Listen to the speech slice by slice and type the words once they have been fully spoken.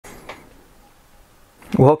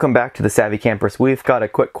Welcome back to the Savvy Campers. We've got a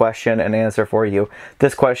quick question and answer for you.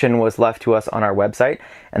 This question was left to us on our website,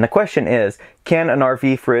 and the question is, can an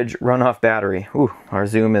RV fridge run off battery? Ooh, our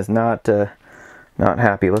zoom is not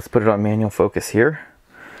happy. Let's put it on manual focus here.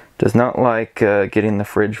 Does not like getting the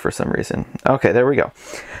fridge for some reason. Okay, there we go.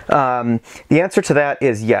 The answer to that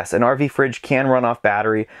is yes, an RV fridge can run off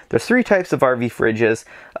battery. There's three types of RV fridges.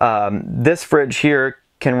 This fridge here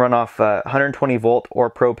can run off 120 volt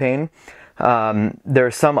or propane.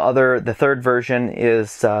 There's some other, the third version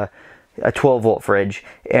is a 12 volt fridge,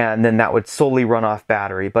 and then that would solely run off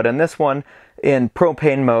battery. But in this one, in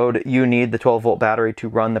propane mode, you need the 12 volt battery to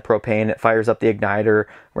run the propane. It fires up the igniter,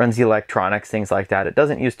 runs the electronics, things like that. It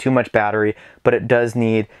doesn't use too much battery, but it does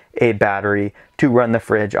need a battery to run the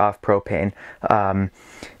fridge off propane.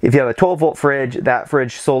 If you have a 12 volt fridge, that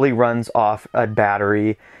fridge solely runs off a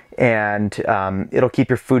battery, and it'll keep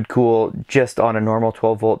your food cool just on a normal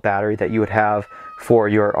 12 volt battery that you would have for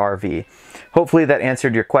your RV. Hopefully that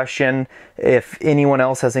answered your question. If anyone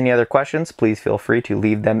else has any other questions, please feel free to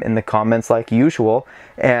leave them in the comments like usual.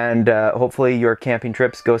 And hopefully your camping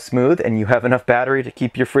trips go smooth and you have enough battery to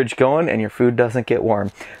keep your fridge going and your food doesn't get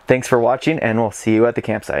warm. Thanks for watching, and we'll see you at the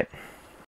campsite.